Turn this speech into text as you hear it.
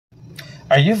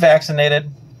Are you vaccinated?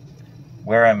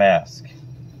 Wear a mask.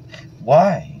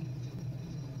 Why?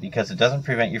 Because it doesn't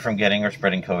prevent you from getting or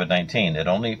spreading COVID-19. It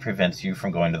only prevents you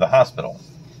from going to the hospital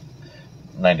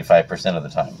 95% of the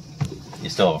time. You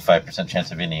still have a 5%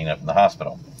 chance of ending up in the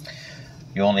hospital.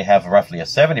 You only have roughly a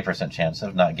 70% chance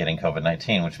of not getting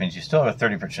COVID-19, which means you still have a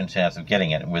 30% chance of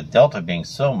getting it. And with Delta being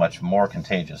so much more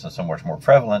contagious and so much more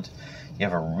prevalent, you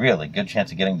have a really good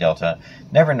chance of getting Delta,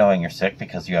 never knowing you're sick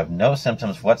because you have no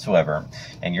symptoms whatsoever,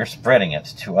 and you're spreading it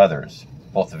to others,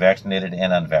 both the vaccinated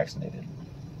and unvaccinated.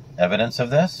 Evidence of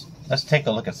this? Let's take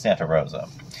a look at Santa Rosa.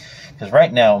 Because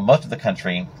right now, most of the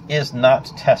country is not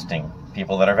testing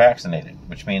people that are vaccinated,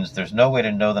 which means there's no way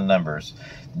to know the numbers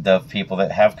of people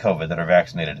that have COVID that are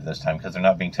vaccinated at this time because they're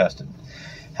not being tested.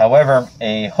 However,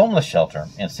 a homeless shelter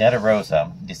in Santa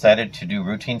Rosa decided to do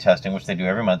routine testing, which they do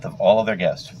every month, of all of their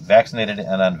guests, vaccinated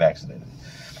and unvaccinated.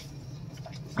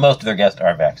 Most of their guests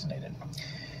are vaccinated.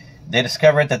 They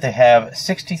discovered that they have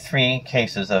 63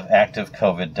 cases of active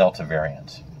COVID Delta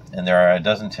variant, and there are a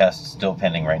dozen tests still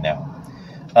pending right now.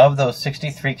 Of those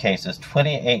 63 cases,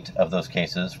 28 of those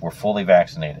cases were fully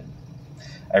vaccinated.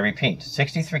 I repeat,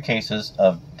 63 cases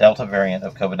of Delta variant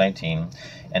of COVID-19,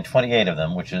 and 28 of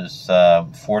them, which is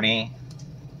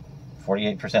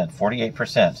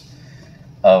 48%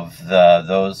 of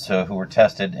those who were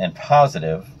tested and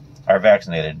positive are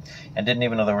vaccinated and didn't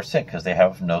even know they were sick because they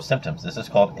have no symptoms. This is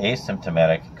called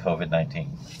asymptomatic COVID-19.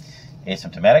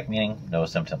 Asymptomatic meaning no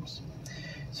symptoms.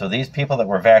 So these people that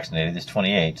were vaccinated, these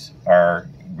 28,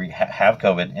 have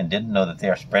COVID and didn't know that they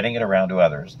are spreading it around to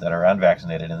others that are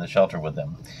unvaccinated in the shelter with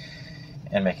them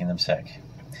and making them sick.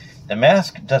 The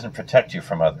mask doesn't protect you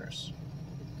from others.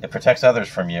 It protects others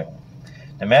from you.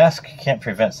 The mask can't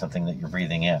prevent something that you're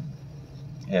breathing in.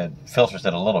 It filters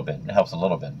it a little bit. It helps a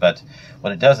little bit. But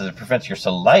what it does is it prevents your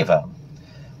saliva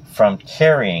from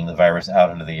carrying the virus out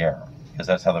into the air, because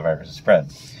that's how the virus is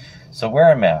spread. So wear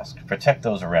a mask. Protect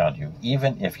those around you,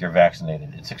 even if you're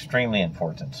vaccinated. It's extremely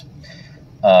important.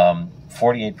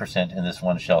 48% in this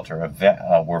one shelter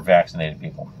were vaccinated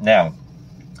people. Now,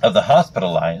 of the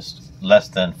hospitalized, less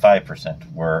than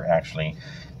 5% were actually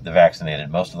the vaccinated.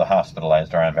 Most of the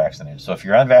hospitalized are unvaccinated. So if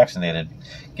you're unvaccinated,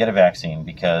 get a vaccine,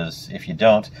 because if you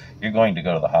don't, you're going to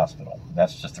go to the hospital.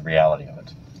 That's just the reality of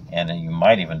it. And you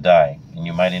might even die, and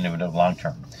you might even die long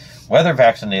term. Whether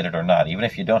vaccinated or not, even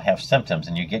if you don't have symptoms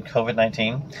and you get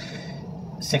COVID-19,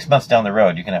 6 months down the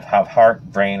road, you can have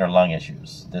heart, brain, or lung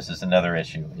issues. This is another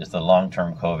issue, is the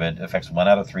long-term COVID affects 1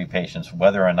 out of 3 patients,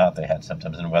 whether or not they had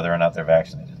symptoms and whether or not they're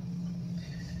vaccinated.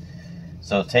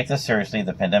 So take this seriously.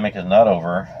 The pandemic is not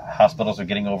over. Hospitals are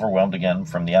getting overwhelmed again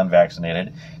from the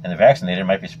unvaccinated, and the vaccinated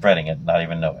might be spreading it, not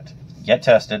even know it. Get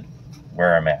tested,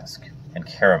 wear a mask, and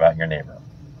care about your neighbor.